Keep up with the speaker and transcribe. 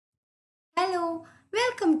Hello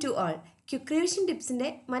welcome to all quick revision ടിപ്സിൻ്റെ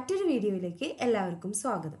മറ്റൊരു വീഡിയോയിലേക്ക് എല്ലാവർക്കും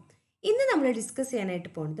സ്വാഗതം. ഇന്ന് നമ്മൾ ഡിസ്കസ് ചെയ്യാനായിട്ട്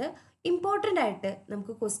പോകുന്നത് ഇമ്പോർട്ടൻ്റ് ആയിട്ട്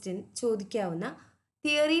നമുക്ക് ക്വസ്റ്റ്യൻ ചോദിക്കാവുന്ന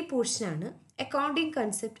തിയറി പോർഷനാണ് accounting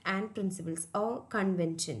concept and principles or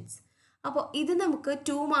conventions. അപ്പോൾ ഇത് നമുക്ക്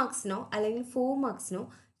 2 മാർക്സിനോ അല്ലെങ്കിൽ 4 മാർക്സിനോ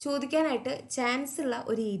ചോദിക്കാനായിട്ട് ചാൻസ് ഉള്ള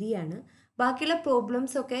ഒരു ഏരിയയാണ്. ബാക്കിയുള്ള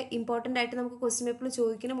പ്രോബ്ലംസ് ഒക്കെ ഇമ്പോർട്ടൻ്റ് ആയിട്ട് നമുക്ക് ക്വസ്റ്റ്യൻ പേപ്പറിൽ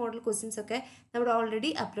ചോദിക്കുന്ന മോഡൽ ക്വസ്റ്റ്യൻസ് ഒക്കെ നമ്മൾ ഓൾറെഡി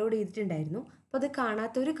അപ്ലോഡ് ചെയ്തിട്ടുണ്ടായിരുന്നു. അപ്പോൾ അത്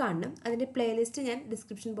കാണാത്തവർ കാണണം. അതിൻ്റെ പ്ലേലിസ്റ്റ് ഞാൻ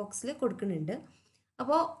ഡിസ്ക്രിപ്ഷൻ ബോക്സിൽ കൊടുക്കുന്നുണ്ട്.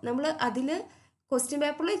 അപ്പോൾ നമ്മൾ അതിൽ ക്വസ്റ്റ്യൻ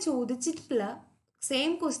പേപ്പറിൽ ചോദിച്ചിട്ടുള്ള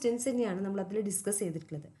സെയിം ക്വസ്റ്റ്യൻസ് തന്നെയാണ് നമ്മൾ അതിൽ ഡിസ്കസ്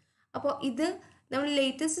ചെയ്തിട്ടുള്ളത്. അപ്പോൾ ഇത് നമ്മൾ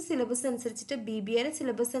ലേറ്റസ്റ്റ് സിലബസ് അനുസരിച്ചിട്ട് BBA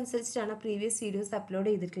സിലബസ് അനുസരിച്ചിട്ടാണ് പ്രീവിയസ് വീഡിയോസ് അപ്ലോഡ്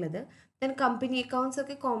ചെയ്തിട്ടുള്ളത്. ദെൻ കമ്പനി അക്കൗണ്ട്സ്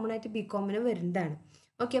ഒക്കെ കോമൺ ആയിട്ട് BCOM-ന് വരുന്നതാണ്.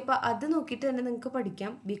 ഓക്കെ, അപ്പോൾ അത് നോക്കിയിട്ട് തന്നെ നിങ്ങൾക്ക്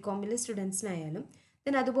പഠിക്കാം BCOM-ലെ സ്റ്റുഡൻസിനായാലും.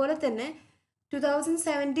 ദെൻ അതുപോലെ തന്നെ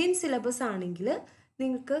 2017 സിലബസ് ആണെങ്കിൽ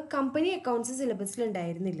നിങ്ങൾക്ക് കമ്പനി അക്കൗണ്ട്സ് സിലബസിൽ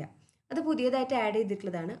ഉണ്ടായിരുന്നില്ല. അത് പുതിയതായിട്ട് ആഡ്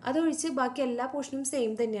ചെയ്തിട്ടുള്ളതാണ്. അതൊഴിച്ച് ബാക്കി എല്ലാ പോർഷനും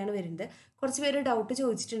സെയിം തന്നെയാണ് വരുന്നത്. കുറച്ച് പേര് ഡൗട്ട്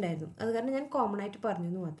ചോദിച്ചിട്ടുണ്ടായിരുന്നു, അത് കാരണം ഞാൻ കോമൺ ആയിട്ട് പറഞ്ഞു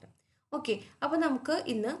എന്ന് മാത്രം. ഓക്കെ, അപ്പോൾ നമുക്ക്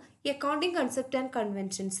ഇന്ന് ഈ അക്കൗണ്ടിങ് കൺസെപ്റ്റ് ആൻഡ്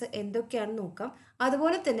കൺവെൻഷൻസ് എന്തൊക്കെയാണെന്ന് നോക്കാം.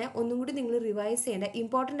 അതുപോലെ തന്നെ ഒന്നും കൂടി നിങ്ങൾ റിവൈസ് ചെയ്യേണ്ട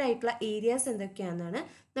ഇമ്പോർട്ടൻ്റ് ആയിട്ടുള്ള ഏരിയാസ് എന്തൊക്കെയാണെന്നാണ്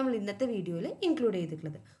നമ്മൾ ഇന്നത്തെ വീഡിയോയിൽ ഇൻക്ലൂഡ്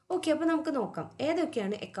ചെയ്തിട്ടുള്ളത്. ഓക്കെ, അപ്പോൾ നമുക്ക് നോക്കാം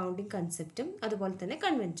ഏതൊക്കെയാണ് അക്കൗണ്ടിങ് കൺസെപ്റ്റും അതുപോലെ തന്നെ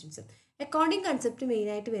കൺവെൻഷൻസും. അക്കൗണ്ടിങ് കൺസെപ്റ്റ്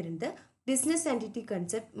മെയിനായിട്ട് വരുന്നത് business entity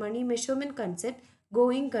concept, money measurement concept,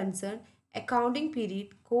 going concern, accounting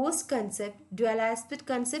period, cost concept, dual aspect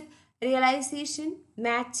concept, realisation,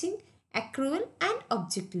 matching, accrual and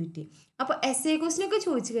objectivity. അപ്പോൾ essay question ഒക്കെ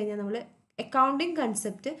ചോദിച്ചു കഴിഞ്ഞാൽ നമ്മൾ അക്കൗണ്ടിങ്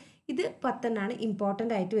കൺസെപ്റ്റ് ഇത് 10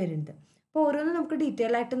 ഇമ്പോർട്ടൻ്റ് ആയിട്ട് വരുന്നത്. അപ്പോൾ ഓരോന്നും നമുക്ക്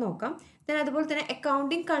ഡീറ്റെയിൽ ആയിട്ട് നോക്കാം. ദെൻ അതുപോലെ തന്നെ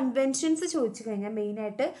അക്കൗണ്ടിങ് കൺവെൻഷൻസ് ചോദിച്ചു കഴിഞ്ഞാൽ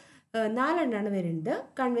മെയിനായിട്ട് 4 വരുന്നത്.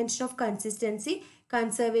 Convention of consistency,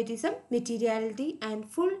 conservatism, materiality and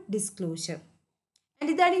full disclosure.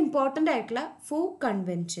 And ഇതാണ് ഇമ്പോർട്ടൻ്റ് ആയിട്ടുള്ള 4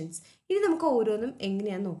 കൺവെൻഷൻസ്. ഇനി നമുക്ക് ഓരോന്നും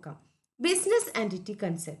എങ്ങനെയാണെന്ന് നോക്കാം. Business entity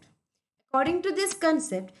concept. According to this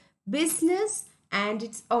concept, business and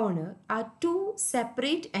its owner are 2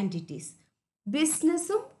 separate entities.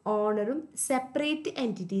 ബിസിനസ്സും ഓണറും സെപ്പറേറ്റ്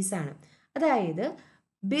എൻറ്റിറ്റീസ് ആണ്. അതായത്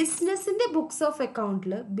ബിസിനസ്സിൻ്റെ ബുക്സ് ഓഫ്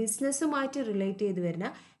അക്കൗണ്ടിൽ ബിസിനസ്സുമായിട്ട് റിലേറ്റ് ചെയ്ത് വരുന്ന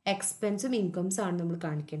എക്സ്പെൻസും ഇൻകംസും ആണ് നമ്മൾ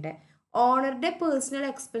കാണിക്കേണ്ടത്. ഓണറുടെ പേഴ്സണൽ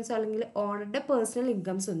എക്സ്പെൻസ് അല്ലെങ്കിൽ ഓണറുടെ പേഴ്സണൽ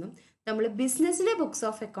ഇൻകംസ് ഒന്നും നമ്മൾ ബിസിനസ്സിലെ ബുക്സ്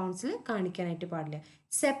ഓഫ് അക്കൗണ്ട്സിൽ കാണിക്കാനായിട്ട് പാടില്ല.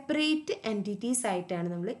 സെപ്പറേറ്റ് എൻറ്റിറ്റീസ് ആയിട്ടാണ്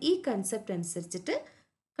നമ്മൾ ഈ കൺസെപ്റ്റ് അനുസരിച്ചിട്ട്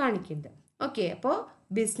കാണിക്കുന്നത്. ഓക്കെ, അപ്പോൾ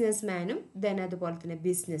ബിസിനസ് മാനും ദെൻ അതുപോലെ തന്നെ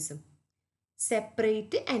ബിസിനസ്സും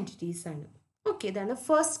സെപ്പറേറ്റ് എൻറ്റിറ്റീസ് ആണ്. ഓക്കെ, ഇതാണ്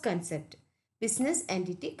first concept, business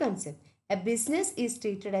entity concept. A business is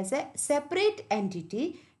treated as A separate entity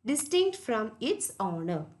distinct from it's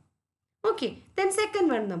owner. Okay, then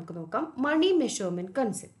second one നമുക്ക് നോക്കാം, മണി മെഷർമെൻറ്റ്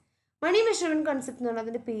കൺസെപ്റ്റ്. മണി മെഷർമെൻറ്റ് കൺസെപ്റ്റ് എന്ന് പറഞ്ഞാൽ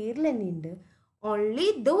അതിൻ്റെ പേരിൽ തന്നെയുണ്ട്. Only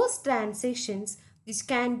those transactions which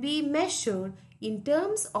can be measured in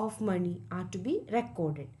terms of money R to be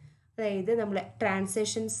recorded. അതായത് നമ്മൾ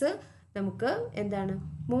transactions നമുക്ക് എന്താണ്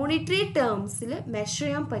മോണിറ്ററി ടേംസിൽ മെഷർ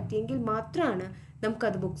ചെയ്യാൻ പറ്റിയെങ്കിൽ മാത്രമാണ്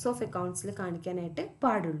നമുക്കത് ബുക്സ് ഓഫ് അക്കൗണ്ട്സിൽ കാണിക്കാനായിട്ട്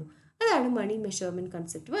പാടുള്ളൂ. അതാണ് മണി മെഷർമെൻറ്റ്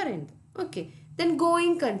കൺസെപ്റ്റ് പറയുന്നത്. Okay, then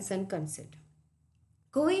going concern concept.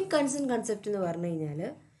 Going concern concept എന്ന് പറഞ്ഞു കഴിഞ്ഞാൽ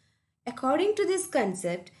according to this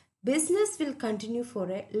concept business will continue for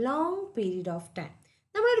A long period of time.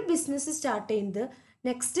 നമ്മളൊരു ബിസിനസ് സ്റ്റാർട്ട് ചെയ്യുന്നത്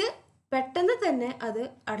നെക്സ്റ്റ് പെട്ടെന്ന് തന്നെ അത്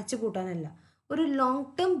അടച്ചു പൂട്ടാനല്ല, ഒരു ലോങ്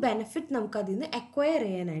ടേം ബെനിഫിറ്റ് നമുക്ക് അതിൽ നിന്ന് അക്വയർ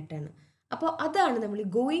ചെയ്യാനായിട്ടാണ്. അപ്പോൾ അതാണ് നമ്മൾ ഈ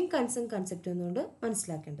ഗോയിങ് കൺസേൺ കൺസെപ്റ്റ് എന്നുകൊണ്ട്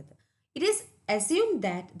മനസ്സിലാക്കേണ്ടത്. It is assume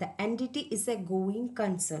that the entity is A going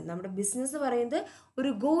concern. നമ്മുടെ ബിസിനസ് പറയുന്നത്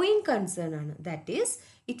ഒരു ഗോയിങ് കൺസേൺ ആണ്. That is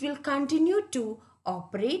it will continue to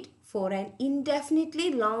operate for an indefinitely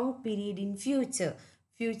long period in future.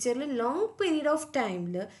 ഫ്യൂച്ചറിൽ ലോങ് പീരീഡ് ഓഫ്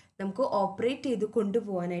ടൈമിൽ നമുക്ക് operate ചെയ്ത്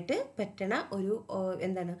കൊണ്ടുപോകാനായിട്ട് പറ്റണ ഒരു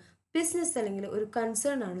എന്താണ് ബിസിനസ് അല്ലെങ്കിൽ ഒരു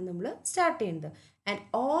കൺസേൺ ആണ് നമ്മൾ സ്റ്റാർട്ട് ചെയ്യുന്നത്. And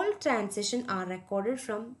all transaction R recorded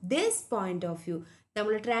from this point of view.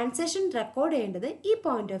 നമ്മൾ ട്രാൻസാക്ഷൻ റെക്കോർഡ് ചെയ്യേണ്ടത് ഈ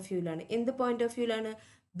പോയിന്റ് ഓഫ് വ്യൂവിലാണ്. എന്ത് point of വ്യൂവിലാണ്?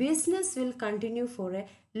 Business will continue for A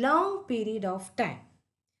long period of time.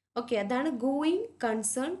 Okay, അതാണ് ഗോയിങ്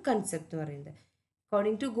കൺസേൺ കൺസെപ്റ്റ് എന്ന് പറയുന്നത്.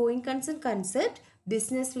 According to going concern concept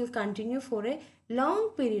business will continue for A long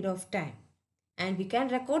period of time and we can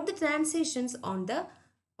record the transactions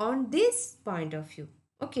on this point of view.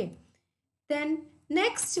 Okay, then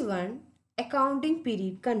next one, accounting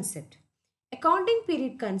period concept. Accounting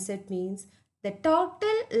period concept means the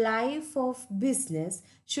total life of business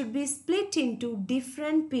should be split into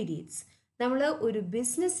different periods. നമ്മൾ ഒരു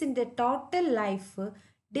ബിസിനസ്സിൻ്റെ total life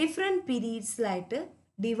different പീരീഡ്സിലായിട്ട്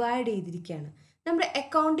divide ചെയ്തിരിക്കുകയാണ്. നമ്മുടെ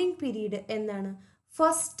accounting period എന്നാണ്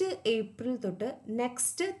 1 April തൊട്ട്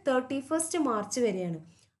next 31 March വരെയാണ്.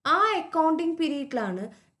 ആ accounting പീരീഡിലാണ്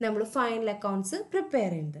നമ്മൾ ഫൈനൽ അക്കൗണ്ട്സ്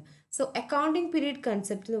പ്രിപ്പയർ ചെയ്യുന്നത്. സോ അക്കൗണ്ടിങ് പീരീഡ്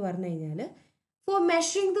കൺസെപ്റ്റ് എന്ന് പറഞ്ഞു കഴിഞ്ഞാൽ for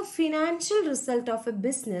measuring the financial result of a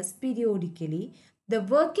business periodically, the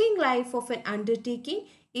working life of an undertaking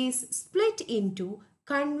is split into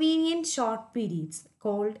convenient short periods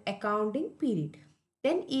called accounting period.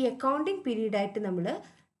 Then ഈ accounting period ആയിട്ട് നമ്മൾ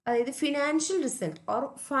അതായത് financial result or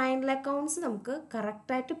final accounts നമുക്ക്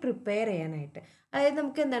കറക്റ്റായിട്ട് prepare ചെയ്യാനായിട്ട്, അതായത്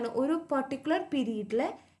നമുക്ക് എന്താണ് ഒരു പർട്ടിക്കുലർ പീരീഡിലെ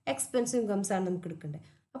എക്സ്പെൻസ് ഇൻകംസ് ആണ് നമുക്ക് എടുക്കേണ്ടത്.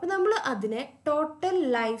 അപ്പോൾ നമ്മൾ അതിനെ ടോട്ടൽ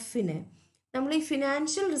ലൈഫിനെ നമ്മൾ ഈ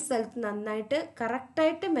ഫിനാൻഷ്യൽ റിസൾട്ട് നന്നായിട്ട്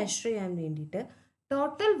കറക്റ്റായിട്ട് മെഷർ ചെയ്യാൻ വേണ്ടിയിട്ട്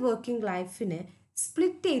ടോട്ടൽ വർക്കിംഗ് ലൈഫിനെ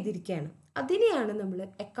സ്പ്ലിറ്റ് ചെയ്തിരിക്കുകയാണ്. അതിനെയാണ് നമ്മൾ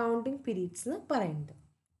അക്കൗണ്ടിങ് പീരീഡ്സ് എന്ന് പറയുന്നത്.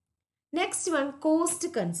 Next one cost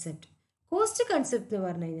concept. Cost concept എന്ന്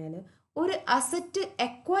പറഞ്ഞു കഴിഞ്ഞാൽ ഒരു അസറ്റ്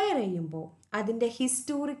അക്വയർ ചെയ്യുമ്പോൾ അതിൻ്റെ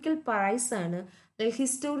ഹിസ്റ്റോറിക്കൽ പ്രൈസ് ആണ് അല്ലെങ്കിൽ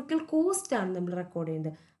ഹിസ്റ്റോറിക്കൽ കോസ്റ്റ് ആണ് നമ്മൾ റെക്കോർഡ്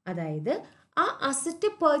ചെയ്യുന്നത്. അതായത് ആ അസറ്റ്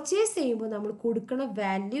പർച്ചേസ് ചെയ്യുമ്പോൾ നമ്മൾ കൊടുക്കുന്ന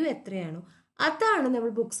വാല്യൂ എത്രയാണോ അതാണ് നമ്മൾ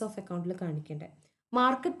ബുക്സ് ഓഫ് അക്കൗണ്ടിൽ കാണിക്കേണ്ടത്.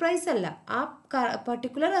 മാർക്കറ്റ് പ്രൈസ് അല്ല, ആ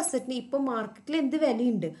പർട്ടിക്കുലർ അസറ്റിന് ഇപ്പോൾ മാർക്കറ്റിൽ എന്ത്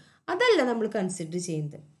വിലയുണ്ട് അതല്ല നമ്മൾ കൺസിഡർ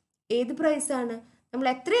ചെയ്യുന്നത്. ഏത് പ്രൈസാണ് നമ്മൾ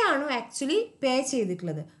എത്രയാണോ ആക്ച്വലി പേ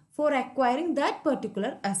ചെയ്തിട്ടുള്ളത് four acquiring that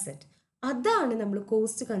particular asset, അതാണ് നമ്മൾ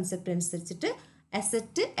കോസ്റ്റ് കൺസെപ്റ്റ് അനുസരിച്ചിട്ട്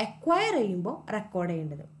അസറ്റ് അക്വയർ ചെയ്യുമ്പോൾ റെക്കോർഡ്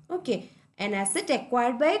ചെയ്യേണ്ടത്. Okay, an asset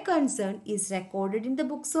acquired by a concern is recorded in the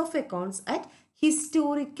books of accounts at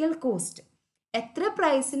historical cost. എത്ര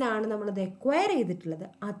പ്രൈസിനാണ് നമ്മളത് അക്വയർ ചെയ്തിട്ടുള്ളത്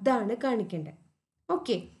അതാണ് കാണിക്കേണ്ടത്.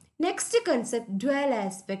 Okay, next concept dual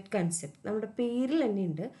aspect concept. നമ്മുടെ പേരിൽ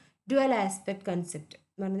തന്നെയുണ്ട് ഡ്വൽ ആസ്പെക്ട് കൺസെപ്റ്റ്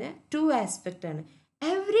എന്ന് പറഞ്ഞാൽ 2 ആസ്പെക്റ്റ് ആണ്.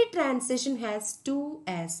 Every transaction has 2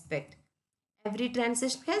 aspect. Every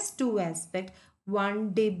transaction has 2 aspects, one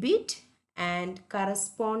debit and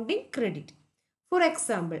corresponding credit. For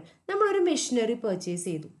example, നമ്മളൊരു മെഷീനറി പർച്ചേസ്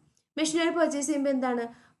ചെയ്തു. മെഷീനറി പർച്ചേസ് ചെയ്യുമ്പോൾ എന്താണ്,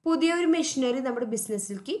 പുതിയൊരു മെഷീനറി നമ്മുടെ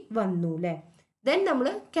ബിസിനസ്സിലേക്ക് വന്നു അല്ലേ. ദെൻ നമ്മൾ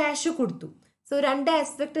ക്യാഷ് കൊടുത്തു. സോ 2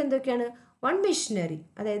 ആസ്പെക്ട് എന്തൊക്കെയാണ്, വൺ മെഷീനറി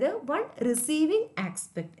അതായത് one receiving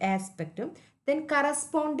ആസ്പെക്റ്റും then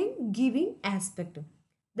corresponding giving ആസ്പെക്റ്റും.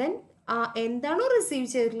 Then എന്താണോ റിസീവ്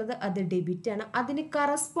ചെയ്തിട്ടുള്ളത് അത് ഡെബിറ്റ് ആണ്, അതിന്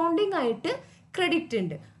കറസ്പോണ്ടിങ് ആയിട്ട് ക്രെഡിറ്റ്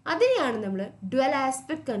ഉണ്ട്. അതിനെയാണ് നമ്മൾ ഡ്വൽ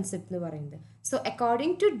ആസ്പെക്ട് കൺസെപ്റ്റ് എന്ന് പറയുന്നത്. So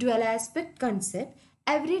according to dual aspect concept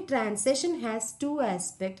every transaction has 2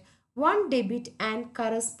 aspect, one debit and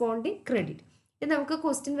corresponding credit. ഇത് നമുക്ക്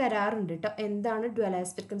ക്വസ്റ്റ്യൻ വരാറുണ്ട് കേട്ടോ, എന്താണ് ഡ്വൽ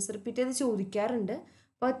ആസ്പെക്ട് കൺസെപ്റ്റ് റിപ്പീറ്റ് ചെയ്ത് ചോദിക്കാറുണ്ട്.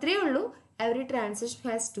 അപ്പോൾ അത്രയേ ഉള്ളൂ, every transaction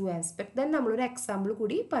has 2 aspect. Then നമ്മളൊരു എക്സാമ്പിൾ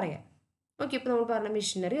കൂടി പറയാം. ഓക്കെ, ഇപ്പോൾ നമ്മൾ പറഞ്ഞ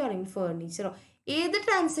മെഷീനറിയോ അല്ലെങ്കിൽ ഫേർണിച്ചറോ ഏത്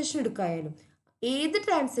ട്രാൻസാക്ഷൻ എടുക്കായാലും ഏത്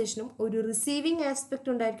ട്രാൻസാക്ഷനും ഒരു റിസീവിങ് ആസ്പെക്ട്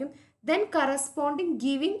ഉണ്ടായിരിക്കും, ദെൻ കറസ്പോണ്ടിങ്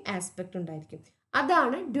ഗിവിങ് ആസ്പെക്ട് ഉണ്ടായിരിക്കും.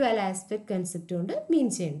 അതാണ് ഡ്വൽ ആസ്പെക്ട് കൺസെപ്റ്റ് കൊണ്ട് മീൻ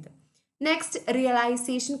ചെയ്യുന്നത്. നെക്സ്റ്റ്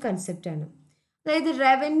റിയലൈസേഷൻ കൺസെപ്റ്റ് ആണ്. അതായത്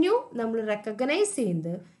റവന്യൂ നമ്മൾ റെക്കഗ്നൈസ്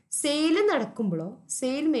ചെയ്യുന്നത് സെയിൽ നടക്കുമ്പോഴോ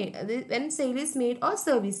സെയിൽ മെയ്ഡ്, അത് when sale is made or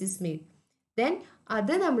service is made, then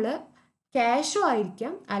അത് നമ്മൾ ക്യാഷോ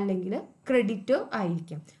ആയിരിക്കാം അല്ലെങ്കിൽ ക്രെഡിറ്റോ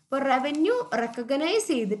ആയിരിക്കാം. അപ്പോൾ റവന്യൂ റെക്കഗ്നൈസ്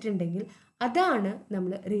ചെയ്തിട്ടുണ്ടെങ്കിൽ അതാണ്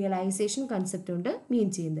നമ്മൾ റിയലൈസേഷൻ കൺസെപ്റ്റ് കൊണ്ട് മീൻ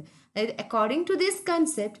ചെയ്യുന്നത്. അതായത് according to this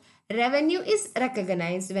concept revenue is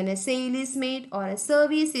recognised when A sale is made or A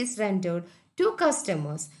service is rendered to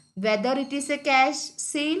customers, whether it is A cash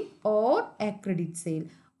sale or A credit sale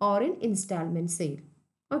or in instalment sale.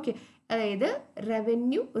 Okay, അതായത്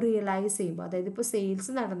revenue realise ചെയ്യുമ്പോൾ, അതായത് ഇപ്പോൾ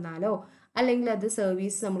sales നടന്നാലോ അല്ലെങ്കിൽ അത്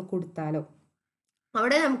service നമ്മൾ കൊടുത്താലോ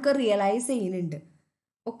അവിടെ നമുക്ക് റിയലൈസ് ചെയ്യുന്നുണ്ട്.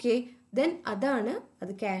 ഓക്കെ, ദെൻ അതാണ്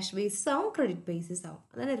അത് ക്യാഷ് ബേസിസ് ആവും ക്രെഡിറ്റ് ബേസിസ് ആവും.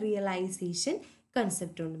 അതാണ് റിയലൈസേഷൻ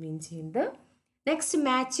കൺസെപ്റ്റ് കൊണ്ട് മീൻ ചെയ്യുന്നത്. Next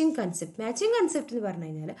matching concept. Matching concept എന്ന് പറഞ്ഞു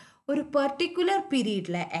കഴിഞ്ഞാൽ ഒരു പെർട്ടിക്കുലർ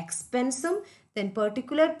പീരീഡിലെ എക്സ്പെൻസും ദെൻ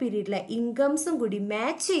പെർട്ടിക്കുലർ പീരീഡിലെ ഇൻകംസും കൂടി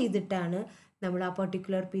മാച്ച് ചെയ്തിട്ടാണ് നമ്മൾ ആ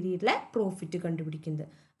പെർട്ടിക്കുലർ പീരീഡിലെ പ്രോഫിറ്റ് കണ്ടുപിടിക്കുന്നത്.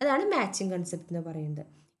 അതാണ് മാച്ചിങ് കൺസെപ്റ്റ് എന്ന് പറയുന്നത്.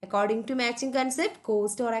 According to matching concept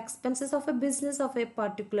cost or expenses of A business of A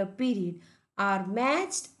particular period are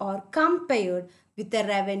matched or compared with the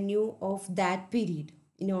revenue of that period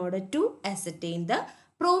in order to ascertain the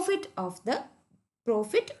profit or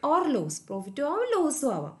loss. Profit or loss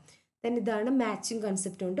ആവാം. then ഇതാണ് matching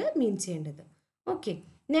concept കൊണ്ട് മീൻ ചെയ്യേണ്ടത്. Okay,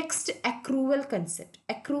 next accrual concept.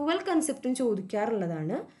 Accrual കൺസെപ്റ്റും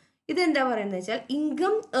ചോദിക്കാറുള്ളതാണ്. ഇതെന്താ പറയുന്നത് വെച്ചാൽ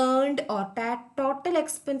income earned or total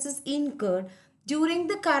expenses incurred during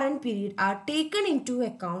the current period are taken into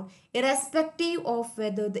account irrespective of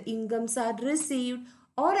whether the incomes are received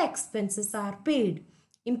or expenses are paid.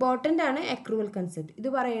 Important ആണ് accrual concept. ഇത്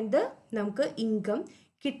പറയുന്നത് നമുക്ക് income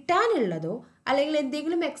കിട്ടാനുള്ളതോ അല്ലെങ്കിൽ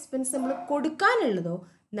എന്തെങ്കിലും expense നമ്മൾ കൊടുക്കാനുള്ളതോ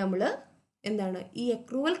നമ്മൾ എന്താണ് ഈ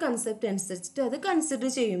അക്രൂവൽ കൺസെപ്റ്റ് അനുസരിച്ചിട്ട് അത്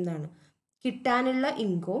കൺസിഡർ ചെയ്യുന്നതാണ്. കിട്ടാനുള്ള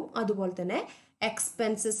ഇൻകവും അതുപോലെ തന്നെ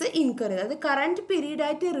എക്സ്പെൻസസ് ഇൻകർ ചെയ്ത് അത് current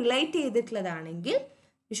പീരീഡായിട്ട് relate ചെയ്തിട്ടുള്ളതാണെങ്കിൽ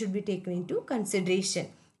it should be taken into consideration.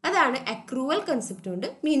 അതാണ് അക്രൂവൽ കൺസെപ്റ്റ് കൊണ്ട്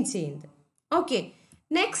മീൻ ചെയ്യുന്നത്. Okay,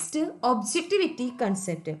 next objectivity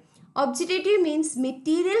concept. Objectivity means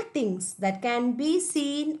material things that can be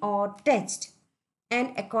seen or touched. And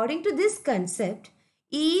according to this concept,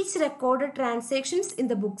 each recorded transactions in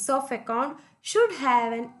the books of account should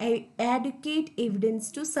have an adequate evidence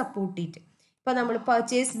to support it. ഇപ്പോൾ നമ്മൾ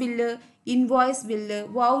purchase bill, invoice bill,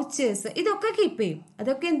 vouchers ഇതൊക്കെ keep ചെയ്യും.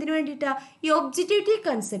 അതൊക്കെ എന്തിനു വേണ്ടിയിട്ടാണ്? ഈ objectivity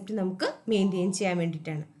concept നമുക്ക് maintain ചെയ്യാൻ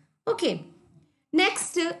വേണ്ടിയിട്ടാണ്. ഓക്കെ,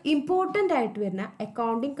 നെക്സ്റ്റ് ഇമ്പോർട്ടൻ്റ് ആയിട്ട് വരുന്ന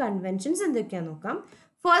അക്കൗണ്ടിങ് കൺവെൻഷൻസ് എന്തൊക്കെയാണെന്ന് നോക്കാം.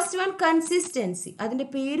 First one, consistency. അതിൻ്റെ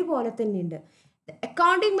പേര് പോലെ തന്നെയുണ്ട്. The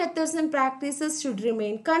accounting methods and practices should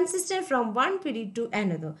remain consistent from one period to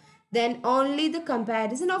another. Then only the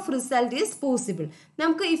comparison of result is possible.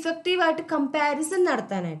 നമുക്ക് ഇഫക്റ്റീവായിട്ട് കമ്പാരിസൺ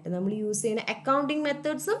നടത്താനായിട്ട് നമ്മൾ യൂസ് ചെയ്യുന്ന അക്കൗണ്ടിങ്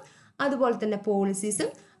മെത്തേഡ്സും അതുപോലെ തന്നെ പോളിസീസും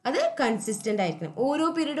അത് കൺസിസ്റ്റൻ്റ് ആയിരിക്കണം. ഓരോ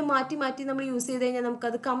പീരീഡ് മാറ്റി മാറ്റി നമ്മൾ യൂസ് ചെയ്ത് കഴിഞ്ഞാൽ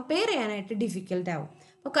നമുക്കത് കമ്പയർ ചെയ്യാനായിട്ട് ഡിഫിക്കൽട്ട് ആവും.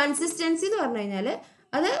 അപ്പോൾ കൺസിസ്റ്റൻസി എന്ന് പറഞ്ഞു കഴിഞ്ഞാൽ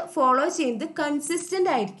അത് ഫോളോ ചെയ്യുന്നത്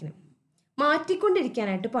കൺസിസ്റ്റൻ്റ് ആയിരിക്കണം,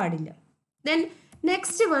 മാറ്റിക്കൊണ്ടിരിക്കാനായിട്ട് പാടില്ല. Then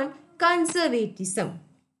next one, conservatism.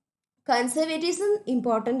 Conservatism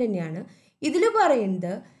important തന്നെയാണ്. ഇതിൽ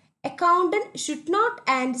പറയുന്നത് accountant should not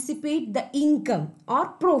anticipate the income or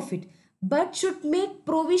profit but should make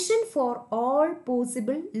provision for all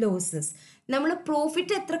possible losses. നമ്മൾ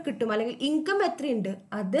പ്രോഫിറ്റ് എത്ര കിട്ടും അല്ലെങ്കിൽ ഇൻകം എത്രയുണ്ട്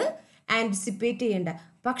അത് ആൻറ്റിസിപ്പേറ്റ് ചെയ്യേണ്ട,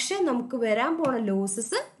 പക്ഷെ നമുക്ക് വരാൻ പോണ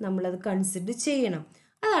ലോസസ് നമ്മളത് കൺസിഡർ ചെയ്യണം.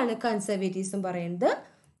 അതാണ് കൺസർവേറ്റിസം പറയുന്നത്.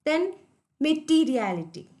 Then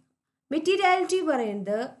materiality. മെറ്റീരിയാലിറ്റി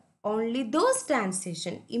പറയുന്നത് only those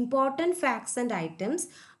transaction, important facts and items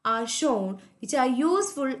are shown which are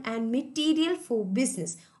useful and material for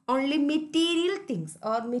business. Only material things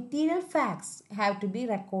or material facts have to be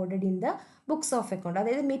recorded in the books of account.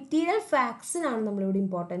 അതായത് material ഫാക്ട്സിനാണ് നമ്മളിവിടെ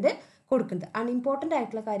important കൊടുക്കുന്നത്. Unimportant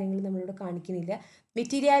ആയിട്ടുള്ള കാര്യങ്ങൾ നമ്മളിവിടെ കാണിക്കുന്നില്ല.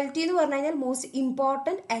 Materiality എന്ന് പറഞ്ഞു കഴിഞ്ഞാൽ most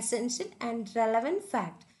important, essential and relevant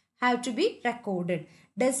fact have to be recorded.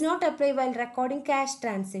 Does not apply while recording cash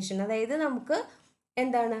transaction. അതായത് നമുക്ക്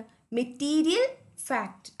എന്താണ് മെറ്റീരിയൽ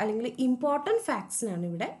ഫാക്ട് അല്ലെങ്കിൽ ഇമ്പോർട്ടൻറ്റ് ഫാക്ട്സിനാണ്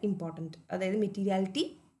ഇവിടെ ഇമ്പോർട്ടൻറ്റ്, അതായത് മെറ്റീരിയാലിറ്റി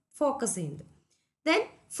ഫോക്കസ് ചെയ്യുന്നത്. Then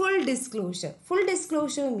full disclosure. Full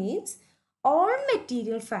disclosure means all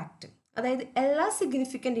material fact, അതായത് എല്ലാ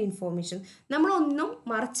significant information നമ്മളൊന്നും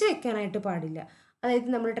മറച്ചു വെക്കാനായിട്ട് പാടില്ല. അതായത്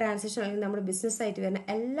നമ്മുടെ ട്രാൻസാക്ഷൻ അല്ലെങ്കിൽ നമ്മുടെ ബിസിനസ് ആയിട്ട് വരുന്ന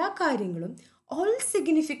എല്ലാ കാര്യങ്ങളും all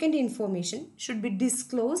significant information should be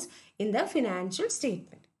disclosed in the financial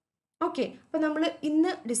statement. Okay, അപ്പോൾ നമ്മൾ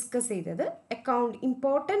ഇന്ന് ഡിസ്കസ് ചെയ്തത്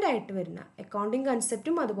ഇമ്പോർട്ടൻ്റ് ആയിട്ട് വരുന്ന അക്കൗണ്ടിങ്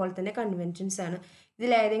കൺസെപ്റ്റും അതുപോലെ തന്നെ കൺവെൻഷൻസ് ആണ്.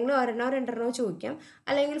 ഇതിൽ ഏതെങ്കിലും ഒരെണ്ണോ രണ്ടെണ്ണോ ചോദിക്കാം,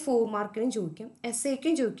 അല്ലെങ്കിൽ 4 മാർക്കിനും ചോദിക്കാം,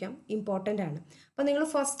 എസ്സേക്കും ചോദിക്കാം, ഇമ്പോർട്ടൻ്റ് ആണ്. അപ്പോൾ നിങ്ങൾ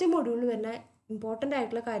ഫസ്റ്റ് മൊഡ്യൂളിൽ വരുന്ന ഇമ്പോർട്ടൻ്റ്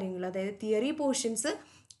ആയിട്ടുള്ള കാര്യങ്ങൾ, അതായത് തിയറി പോർഷൻസ്,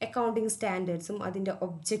 അക്കൗണ്ടിങ് സ്റ്റാൻഡേർഡ്സും അതിൻ്റെ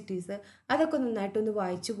ഒബ്ജക്റ്റീവ്സ് അതൊക്കെ നന്നായിട്ടൊന്ന്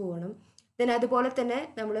വായിച്ചു പോകണം. ദെൻ അതുപോലെ തന്നെ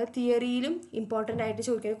നമ്മൾ തിയറിയിലും ഇമ്പോർട്ടൻ്റ് ആയിട്ട്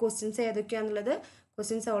ചോദിക്കുന്ന ക്വസ്റ്റ്യൻസ് ഏതൊക്കെയാണെന്നുള്ളത്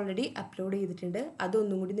ക്വസ്റ്റ്യൻസ് ഓൾറെഡി അപ്ലോഡ് ചെയ്തിട്ടുണ്ട്.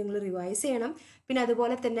 അതൊന്നും കൂടി നിങ്ങൾ റിവൈസ് ചെയ്യണം. പിന്നെ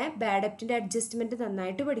അതുപോലെ തന്നെ ബാഡ് ഡെപ്റ്റിൻ്റെ അഡ്ജസ്റ്റ്മെൻറ്റ്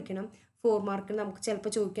നന്നായിട്ട് പഠിക്കണം. 4 മാർക്കിന് നമുക്ക്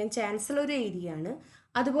ചിലപ്പോൾ ചോദിക്കാൻ ചാൻസ് ഉള്ള ഒരു ഏരിയ ആണ്.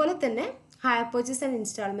 അതുപോലെ തന്നെ higher purchase and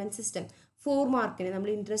instalment system 4 മാർക്കിന്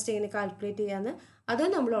നമ്മൾ ഇൻട്രസ്റ്റ് എങ്ങനെ കാൽക്കുലേറ്റ് ചെയ്യാമെന്ന്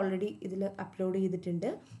അതും നമ്മൾ ഓൾറെഡി ഇതിൽ അപ്ലോഡ് ചെയ്തിട്ടുണ്ട്.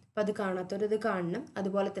 അപ്പോൾ അത് കാണാത്തവരത് കാണണം.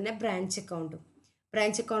 അതുപോലെ തന്നെ ബ്രാഞ്ച് അക്കൗണ്ടും.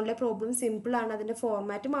 ബ്രാഞ്ച് അക്കൗണ്ടിലെ പ്രോബ്ലം സിമ്പിളാണ്, അതിൻ്റെ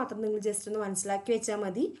ഫോർമാറ്റ് മാത്രം നിങ്ങൾ ജസ്റ്റ് ഒന്ന് മനസ്സിലാക്കി വെച്ചാൽ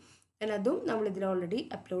മതി. അതും നമ്മളിതിൽ ഓൾറെഡി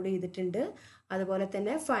അപ്ലോഡ് ചെയ്തിട്ടുണ്ട്. അതുപോലെ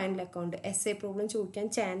തന്നെ ഫൈനൽ അക്കൗണ്ട് എസ്സേ പ്രോബ്ലം ചോദിക്കാൻ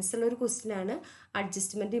ചാൻസ് ഉള്ള ഒരു ക്വസ്റ്റ്യൻ ആണ്.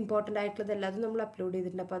 അഡ്ജസ്റ്റ്മെൻറ്റ് ഇമ്പോർട്ടൻ്റ് ആയിട്ടുള്ളത് എല്ലാതും നമ്മൾ അപ്ലോഡ്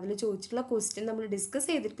ചെയ്തിട്ടുണ്ട്. അപ്പോൾ അതിൽ ചോദിച്ചിട്ടുള്ള ക്വസ്റ്റ്യൻ നമ്മൾ ഡിസ്കസ്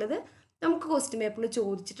ചെയ്തിട്ടുള്ളത് നമുക്ക് ക്വസ്റ്റ്യൻ പേപ്പറിൽ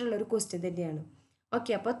ചോദിച്ചിട്ടുള്ള ഒരു ക്വസ്റ്റ്യൻ തന്നെയാണ്.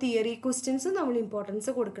 ഓക്കെ, അപ്പോൾ തിയറി ക്വസ്റ്റ്യൻസും നമ്മൾ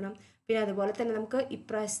ഇമ്പോർട്ടൻസ് കൊടുക്കണം. പിന്നെ അതുപോലെ തന്നെ നമുക്ക്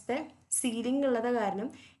ഇപ്രാവശ്യത്തെ സീലിംഗ് ഉള്ളത് കാരണം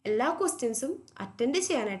എല്ലാ ക്വസ്റ്റ്യൻസും അറ്റൻഡ്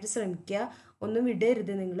ചെയ്യാനായിട്ട് ശ്രമിക്കുക. ഒന്നും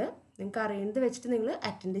വിടരുത്. നിങ്ങൾക്ക് അറിയുന്നത് വെച്ചിട്ട് നിങ്ങൾ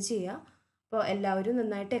അറ്റൻഡ് ചെയ്യുക. അപ്പോൾ എല്ലാവരും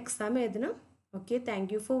നന്നായിട്ട് എക്സാം എഴുതണം. Okay,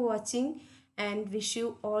 thank you for watching and wish you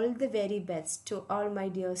all the very best to all my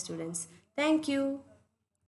dear students. Thank you.